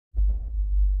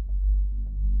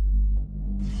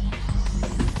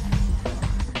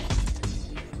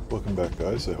welcome back,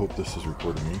 guys. I hope this is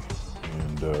recording me,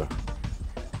 and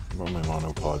I'm on my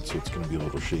monopod, so it's going to be a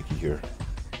little shaky here.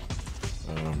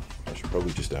 I should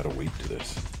probably just add a weight to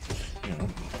this, you know.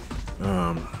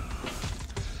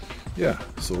 Yeah,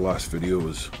 so the last video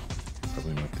was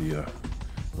probably not the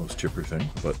most chipper thing,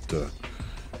 but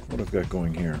what I've got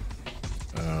going here,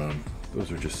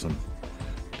 those are just some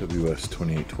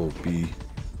WS2812B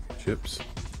chips.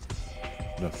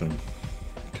 Nothing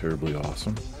terribly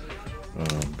awesome.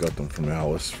 Got them from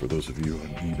Alice, for those of you on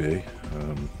eBay.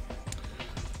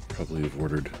 Probably have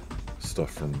ordered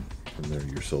stuff from there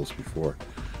yourselves before.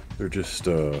 They're just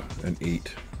an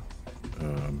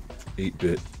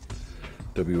 8-bit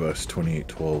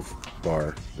WS2812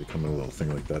 bar. They come in a little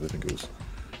thing like that. I think it was,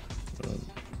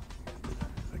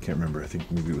 I can't remember, I think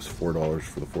maybe it was $4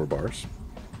 for the 4 bars.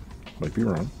 Might be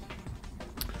wrong.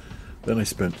 Then I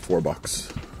spent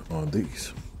 $4 on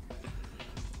these.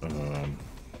 Let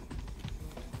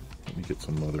me get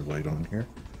some other light on here.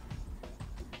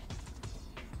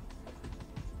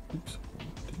 Oops, 1,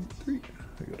 2, 3.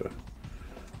 I got a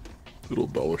little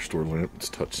dollar store lamp. It's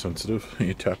touch sensitive.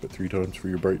 You tap it 3 times for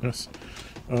your brightness.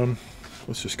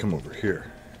 Let's just come over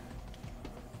here.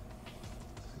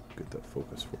 Get that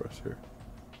focus for us here.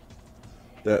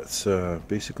 That's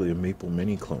basically a Maple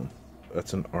Mini clone.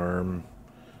 That's an ARM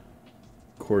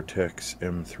Cortex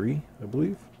M3, I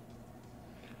believe.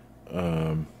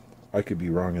 I could be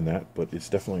wrong in that, but it's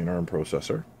definitely an ARM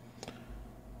processor.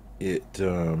 It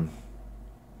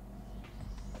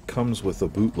comes with a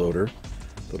bootloader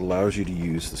that allows you to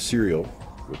use the serial,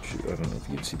 which I don't know if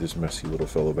you can see this messy little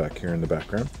fellow back here in the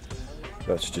background.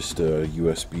 That's just a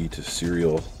USB to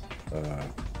serial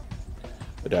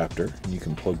adapter, and you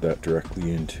can plug that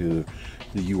directly into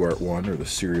the UART1 or the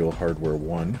serial hardware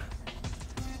 1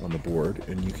 on the board,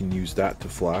 and you can use that to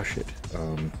flash it.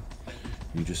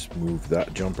 You just move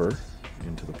that jumper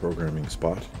into the programming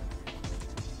spot,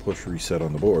 push reset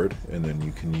on the board, and then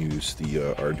you can use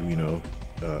the Arduino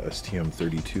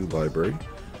STM32 library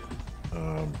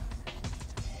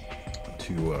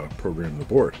to program the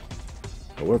board.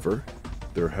 However,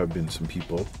 there have been some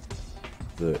people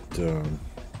that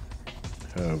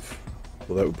that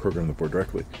would program the board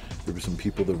directly. There were some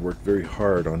people that worked very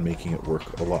hard on making it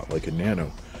work a lot like a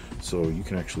Nano. So you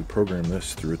can actually program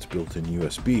this through its built-in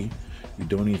USB. You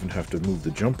don't even have to move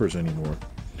the jumpers anymore,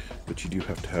 but you do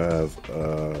have to have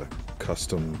a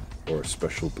custom or a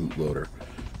special bootloader.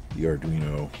 The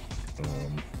Arduino, I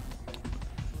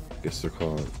guess they're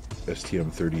called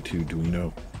STM32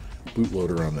 Duino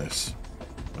bootloader on this.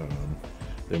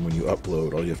 Then when you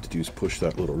upload, all you have to do is push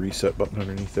that little reset button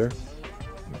underneath there.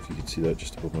 If you can see that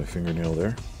just above my fingernail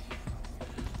there.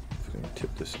 I'm going to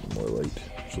tip this into more light.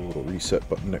 There's a little reset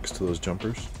button next to those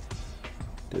jumpers.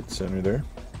 Dead center there.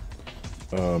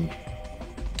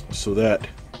 So that...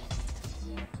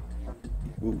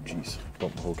 Oh, geez.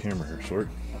 Bumped the whole camera here, sorry.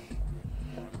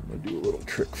 I'm going to do a little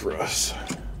trick for us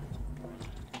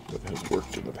that has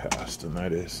worked in the past, and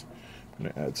that is I'm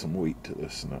going to add some weight to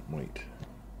this, and that might...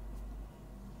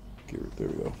 There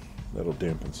we go. That'll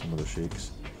dampen some of the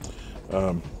shakes.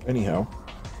 Anyhow,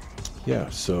 yeah,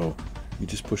 so you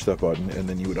just push that button and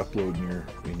then you would upload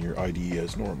in your IDE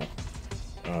as normal.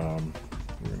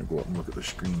 We're going to go up and look at the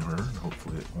screen here, and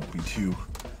hopefully it won't be too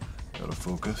out of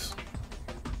focus.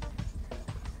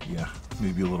 Yeah,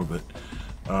 maybe a little bit.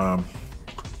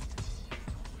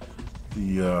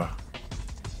 The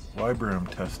library I'm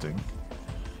testing,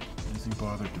 has he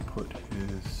bothered to put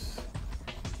his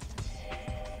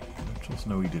credentials?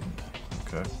 No, he didn't.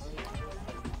 Okay.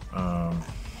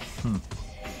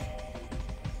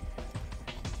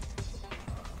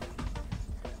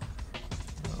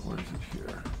 Where is it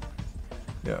here?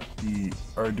 Yeah, the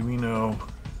Arduino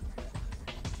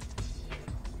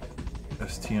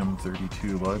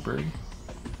STM32 library,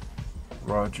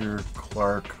 Roger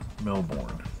Clark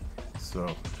Melbourne.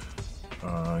 So,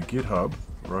 GitHub,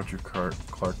 Roger Clark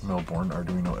Melbourne,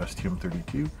 Arduino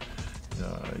STM32. You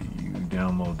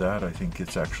download that. I think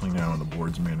it's actually now in the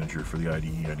boards manager for the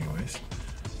IDE anyways.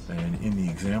 And in the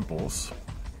examples,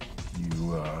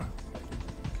 you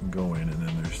can go in, and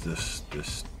then there's this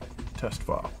test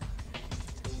file.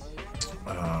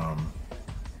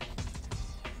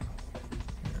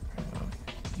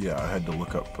 Yeah, I had to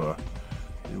look up,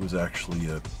 it was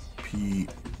actually a PA7,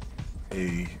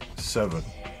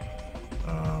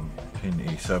 pin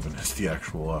A7 is the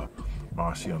actual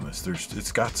MOSI on this.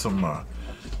 It's got some,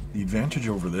 the advantage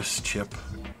over this chip,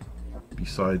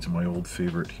 besides my old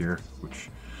favorite here,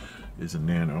 which is a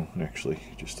Nano, and actually,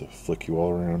 just to flick you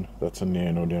all around, that's a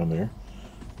Nano down there.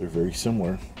 They're very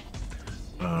similar,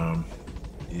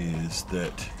 is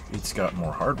that it's got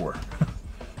more hardware,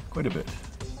 quite a bit.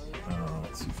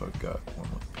 see if I've got one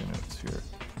with pinouts here.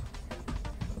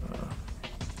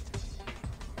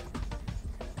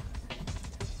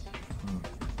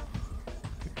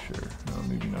 Picture, no,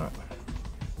 maybe not.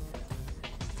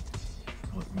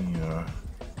 Let me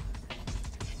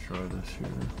just try this here.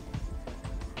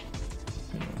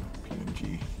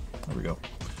 PNG. There we go.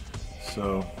 So, I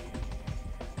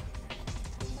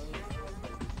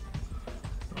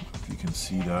don't know if you can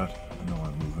see that. I know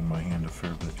I'm moving my hand a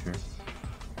fair bit here,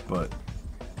 but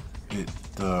it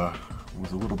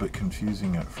was a little bit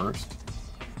confusing at first.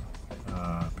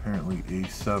 Apparently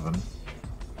A7,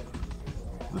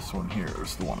 this one here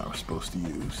is the one I was supposed to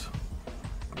use.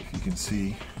 But if you can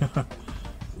see,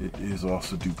 it is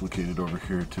also duplicated over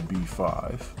here to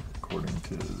B5, according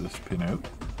to this pinout.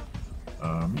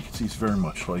 You can see it's very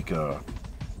much like a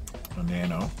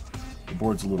Nano. The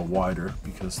board's a little wider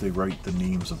because they write the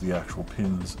names of the actual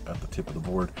pins at the tip of the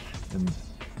board, and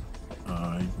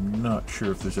I'm not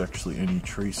sure if there's actually any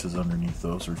traces underneath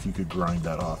those, or if you could grind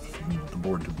that off if you needed the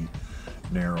board to be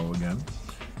narrow again.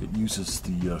 It uses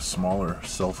the smaller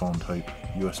cell phone type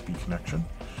USB connection.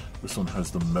 This one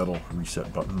has the metal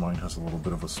reset button. Mine has a little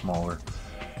bit of a smaller,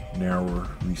 narrower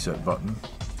reset button,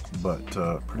 but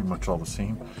pretty much all the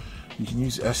same. You can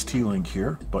use ST-Link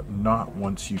here, but not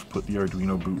once you've put the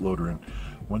Arduino bootloader in.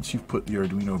 Once you've put the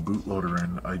Arduino bootloader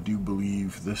in, I do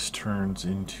believe this turns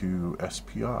into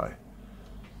SPI.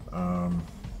 I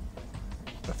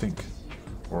think,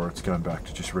 or it's gone back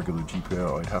to just regular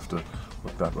GPIO. I'd have to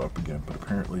look that up again, but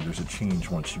apparently there's a change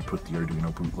once you put the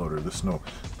Arduino bootloader.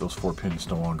 Those 4 pins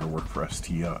no longer work for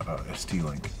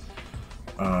ST-Link.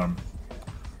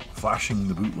 Flashing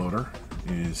the bootloader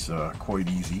is quite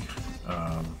easy.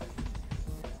 Let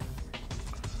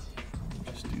me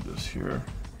just do this here.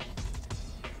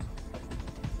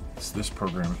 It's this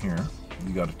program here.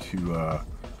 You got to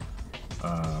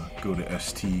go to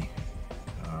ST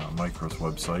Micro's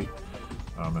website.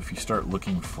 If you start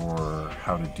looking for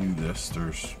how to do this,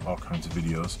 there's all kinds of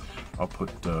videos. I'll put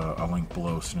a link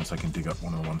below as soon as I can dig up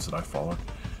one of the ones that I followed.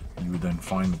 You would then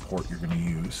find the port you're going to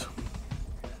use.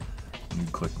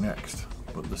 You'd click next,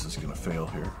 but this is going to fail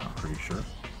here, I'm pretty sure.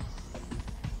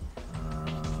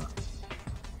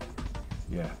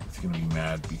 Yeah, it's going to be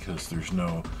mad because there's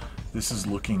no... This is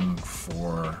looking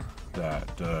for that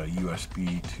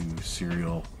USB to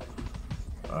serial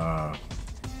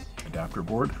adapter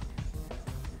board.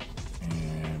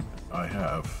 And I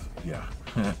have, yeah,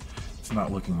 it's not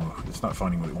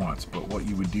finding what it wants. But what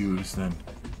you would do is then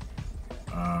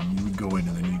you would go in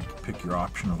and then you'd pick your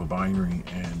option of a binary,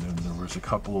 and then there was a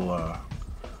couple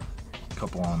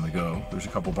on the go. There's a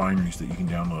couple binaries that you can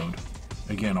download.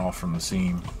 Again, all from the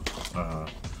same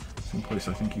place.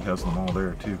 I think he has them all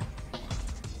there too.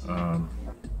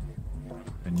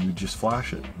 And you just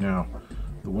flash it. Now,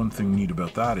 the one thing neat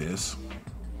about that is,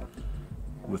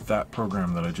 with that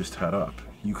program that I just had up,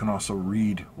 you can also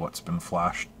read what's been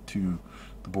flashed to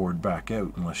the board back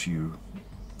out, unless you,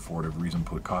 for whatever reason,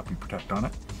 put copy protect on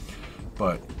it.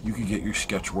 But you can get your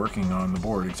sketch working on the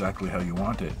board exactly how you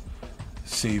want it,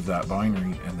 save that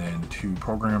binary, and then to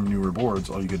program newer boards,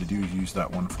 all you got to do is use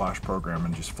that one flash program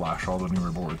and just flash all the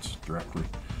newer boards directly,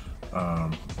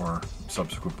 or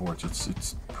subsequent boards.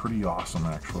 It's pretty awesome,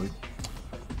 actually.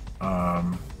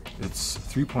 It's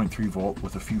 3.3 volt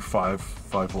with a few 5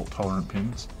 volt tolerant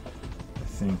pins. I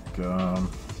think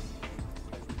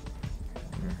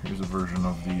here's a version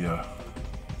of the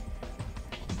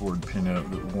board pinout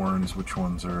that warns which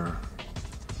ones are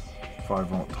 5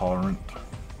 volt tolerant,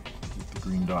 with the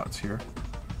green dots here,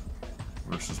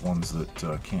 versus ones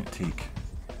that can't take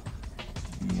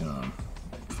the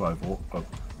 5 volt up.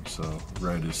 So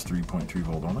red is 3.3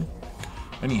 volt only.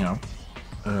 Anyhow,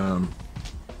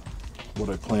 what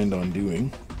I planned on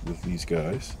doing with these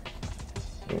guys,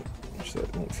 oh, watch that,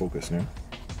 it won't focus now.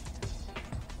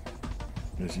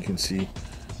 As you can see,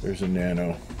 there's a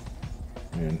Nano,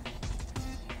 and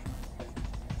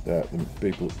that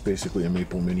basically a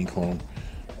Maple Mini clone.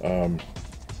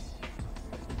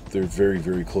 They're very,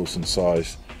 very close in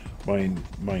size.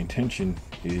 My intention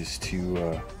is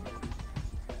to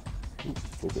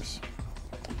focus.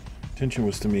 Intention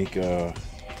was to make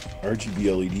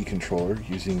RGB LED controller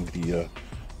using the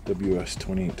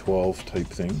WS2812 type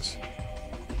things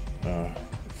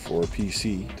for a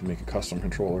PC to make a custom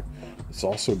controller. It's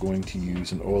also going to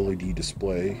use an OLED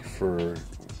display for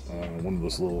one of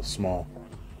those little small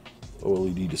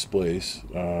OLED displays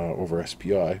over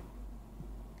SPI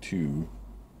to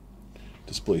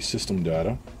display system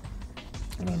data,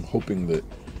 and I'm hoping that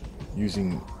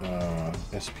using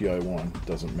SPI1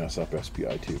 doesn't mess up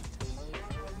SPI2.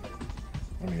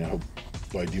 I mean, I hope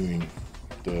by doing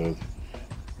the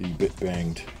bit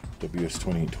banged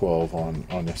WS2812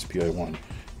 on SPI1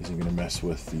 isn't going to mess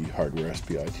with the hardware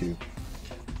SPI2,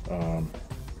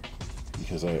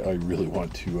 because I really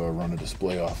want to run a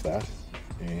display off that,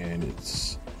 and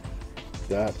it's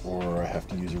that, or I have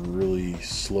to use a really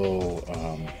slow,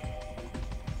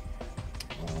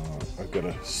 I've got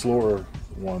a slower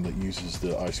one that uses the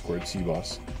I2C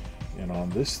bus, and on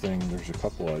this thing there's a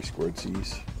couple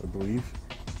I2Cs, I believe,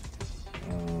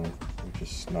 which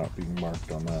is not being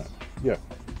marked on that. Yeah,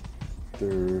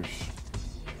 there's,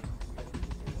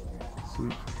 see,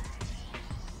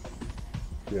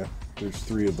 yeah, there's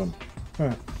 3 of them.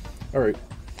 Huh. Alright,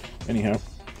 anyhow,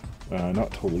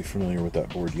 not totally familiar with that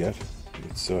board yet.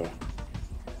 It's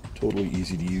totally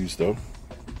easy to use though.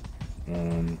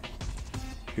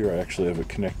 Here I actually have it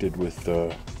connected with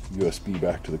USB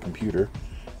back to the computer,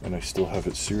 and I still have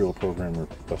a serial programmer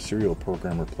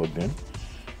plugged in.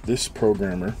 This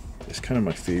programmer is kind of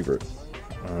my favorite.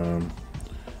 I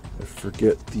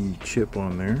forget the chip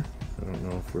on there. I don't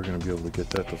know if we're going to be able to get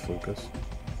that to focus.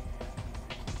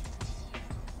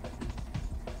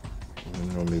 I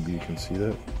don't know, maybe you can see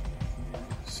that.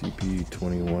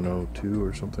 CP2102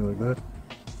 or something like that.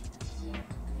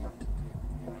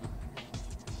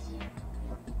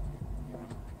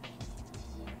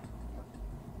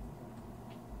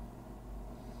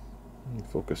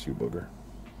 Focus, you booger.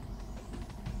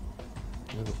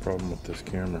 I have a problem with this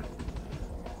camera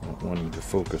not wanting to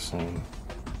focus on. I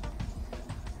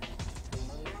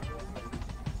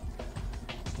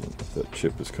don't know if that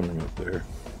chip is coming up there,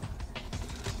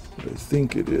 but I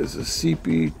think it is a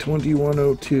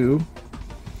CP2102.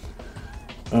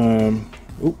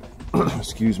 Oh,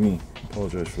 excuse me,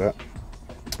 apologize for that.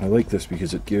 I like this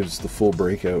because it gives the full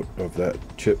breakout of that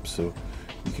chip, so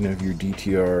you can have your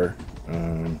DTR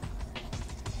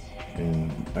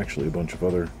and actually a bunch of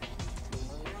other,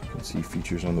 you can see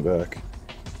features on the back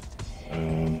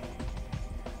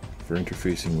for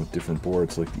interfacing with different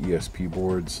boards like the ESP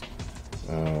boards,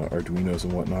 Arduinos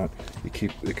and whatnot.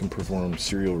 It can perform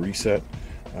serial reset.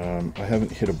 I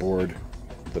haven't hit a board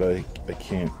that I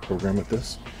can't program with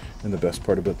this, and the best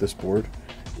part about this board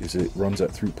is it runs at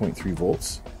 3.3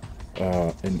 volts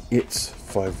and it's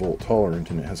 5 volt tolerant,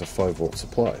 and it has a 5 volt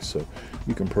supply, so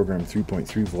you can program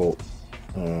 3.3 volt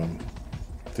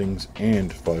things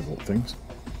and 5 volt things,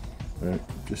 and it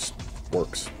just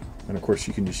works. And of course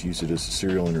you can just use it as a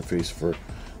serial interface for,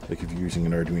 like, if you're using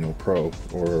an Arduino Pro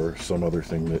or some other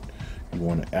thing that you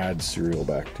want to add serial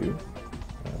back to,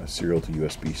 serial to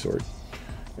USB sort.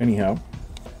 Anyhow,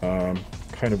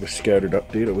 kind of a scattered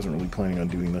update. I wasn't really planning on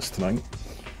doing this tonight,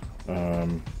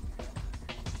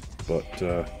 but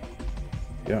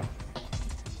yeah,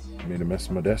 I made a mess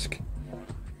of my desk,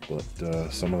 but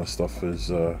some of the stuff is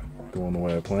going the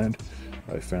way I planned.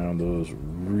 I found those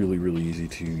really easy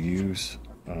to use.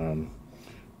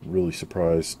 Really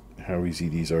surprised how easy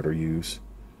these are to use.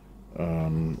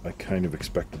 I kind of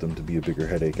expected them to be a bigger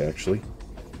headache, actually,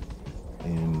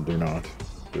 and they're not.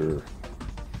 They're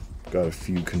got a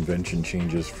few convention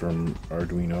changes from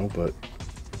Arduino, but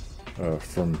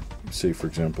from, say, for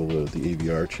example, the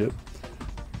AVR chip,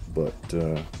 but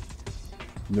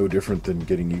no different than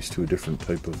getting used to a different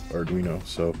type of Arduino,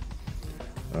 so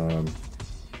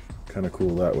kind of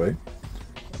cool that way.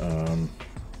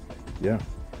 Yeah,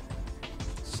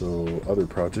 so other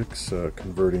projects,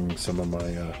 converting some of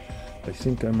my, I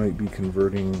think I might be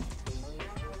converting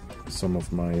some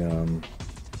of my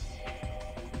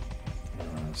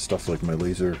stuff like my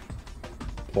laser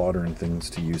plotter and things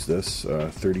to use this,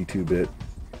 32-bit,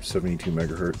 72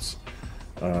 megahertz.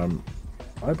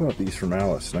 I bought these from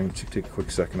Alice, and I'm going to take a quick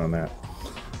second on that.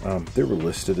 They were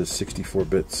listed as 64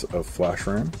 bits of flash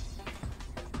RAM.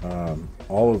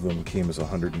 All of them came as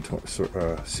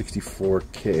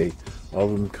 64K. All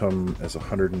of them come as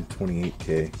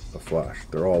 128K of flash.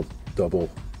 They're all double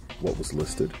what was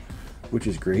listed, which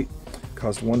is great.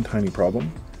 Caused one tiny problem.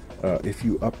 If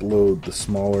you upload the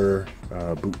smaller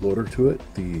bootloader to it,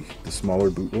 the smaller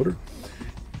bootloader,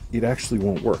 it actually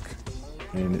won't work.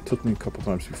 And it took me a couple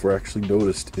times before I actually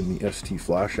noticed in the ST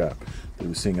Flash app that it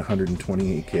was saying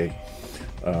 128K.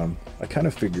 I kind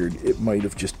of figured it might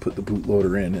have just put the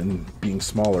bootloader in, and being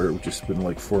smaller, it would just have been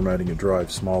like formatting a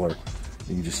drive smaller,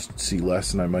 and you just see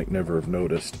less, and I might never have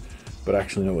noticed. But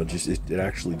actually, no, it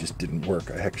actually just didn't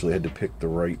work. I actually had to pick the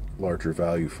right larger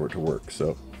value for it to work.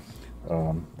 So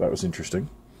that was interesting.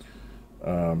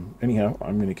 Anyhow,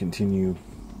 I'm going to continue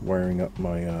wiring up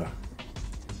my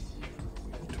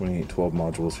 2812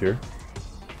 modules here.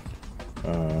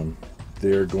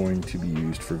 They're going to be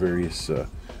used for various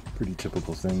pretty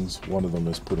typical things. One of them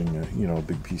is putting a, a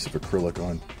big piece of acrylic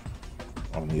on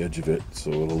the edge of it,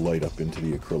 so it'll light up into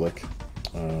the acrylic.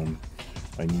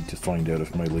 I need to find out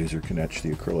if my laser can etch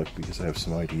the acrylic, because I have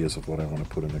some ideas of what I want to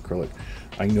put in the acrylic.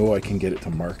 I know I can get it to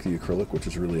mark the acrylic, which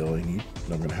is really all I need.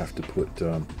 And I'm going to have to put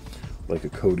like a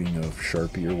coating of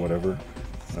Sharpie or whatever.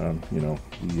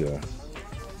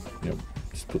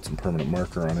 Just put some permanent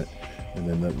marker on it, and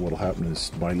then what'll happen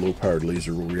is my low-powered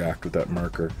laser will react with that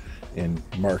marker and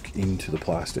mark into the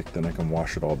plastic. Then I can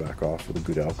wash it all back off with a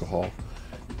good alcohol,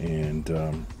 and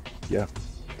yeah,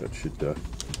 that should be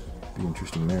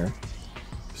interesting there.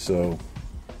 So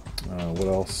what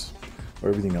else?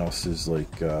 Everything else is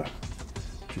like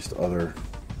just other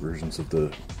versions of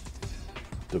the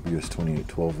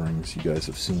WS2812 rings you guys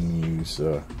have seen me use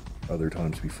other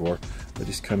times before. I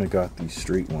just kind of got these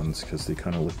straight ones because they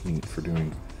kind of look neat for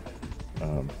doing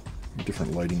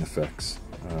different lighting effects,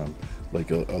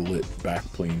 like a lit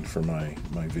backplane for my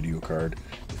video card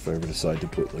if I ever decide to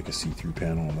put like a see-through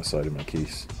panel on the side of my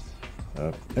case.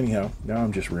 Anyhow, now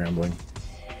I'm just rambling,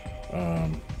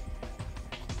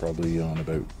 probably on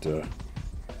about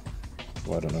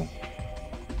well, I don't know,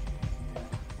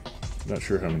 not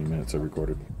sure how many minutes I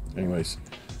recorded. Anyways,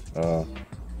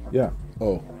 yeah.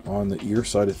 Oh, on the ear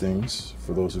side of things,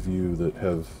 for those of you that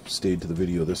have stayed to the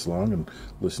video this long and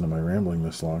listened to my rambling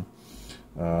this long,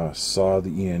 saw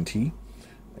the ENT,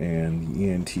 and the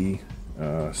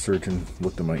ENT surgeon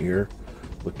looked at my ear,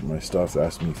 looked at my stuff,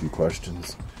 asked me a few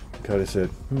questions, and kind of said,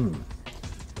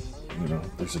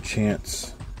 there's a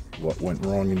chance what went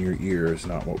wrong in your ear is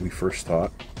not what we first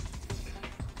thought.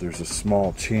 There's a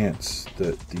small chance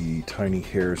that the tiny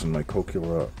hairs in my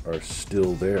cochlea are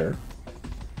still there,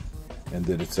 and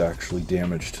that it's actually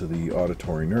damage to the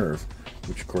auditory nerve,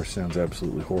 which of course sounds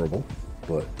absolutely horrible,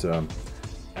 but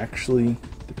actually,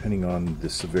 depending on the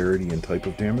severity and type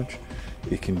of damage,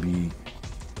 it can be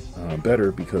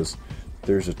better, because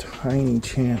there's a tiny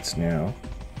chance now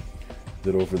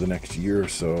that over the next year or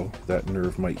so, that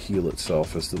nerve might heal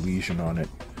itself as the lesion on it,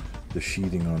 the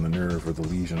sheathing on the nerve or the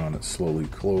lesion on it slowly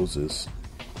closes.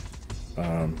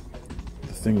 The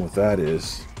thing with that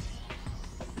is,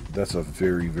 that's a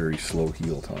very, very slow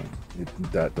heal time.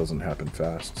 That doesn't happen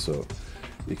fast, so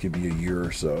it could be a year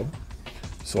or so.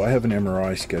 So I have an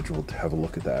MRI scheduled to have a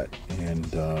look at that,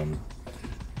 and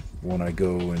when I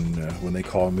go and when they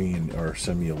call me or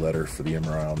send me a letter for the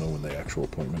MRI, I'll know when the actual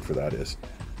appointment for that is,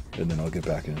 and then I'll get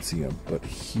back in and see him. But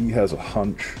he has a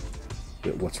hunch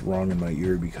that what's wrong in my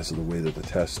ear, because of the way that the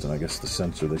test and I guess the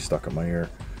sensor they stuck in my ear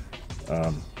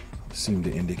seemed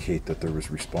to indicate that there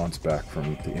was response back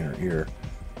from the inner ear.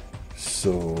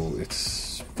 So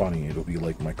it's funny, it'll be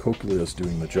like my cochlea is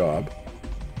doing the job,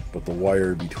 but the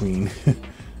wire between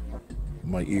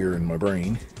my ear and my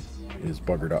brain is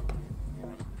buggered up.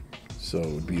 So it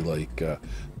would be like the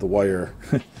wire,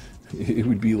 it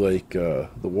would be like the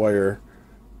wire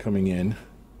coming in.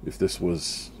 If this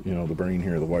was, the brain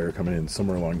here, the wire coming in,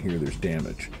 somewhere along here there's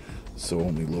damage. So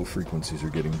only low frequencies are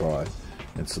getting by.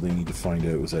 And so they need to find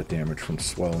out, was that damage from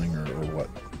swelling or what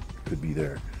could be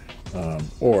there.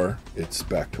 Or it's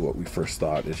back to what we first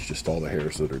thought, it's just all the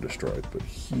hairs that are destroyed. But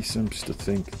he seems to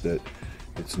think that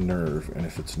it's nerve, and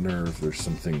if it's nerve, there's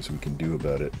some things we can do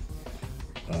about it.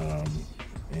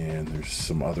 And there's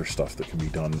some other stuff that can be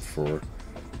done for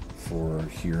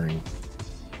hearing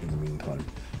in the meantime.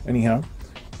 Anyhow,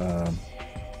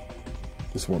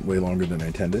 this went way longer than I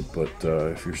intended, but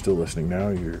if you're still listening now,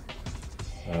 you're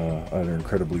either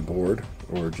incredibly bored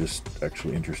or just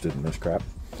actually interested in this crap.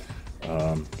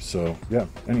 So yeah,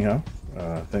 anyhow,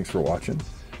 thanks for watching,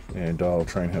 and I'll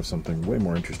try and have something way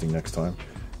more interesting next time,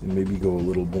 and maybe go a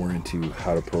little more into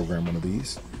how to program one of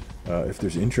these. If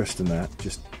there's interest in that,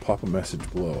 just pop a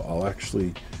message below. I'll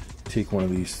actually take one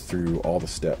of these through all the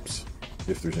steps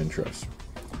if there's interest,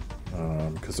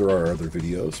 because there are other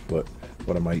videos, but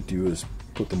what I might do is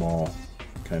put them all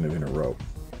kind of in a row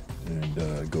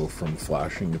and go from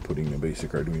flashing to putting a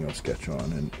basic Arduino sketch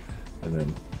on, and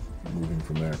then moving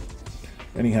from there.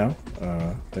 Anyhow,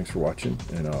 thanks for watching,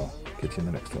 and I'll catch you in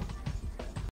the next one.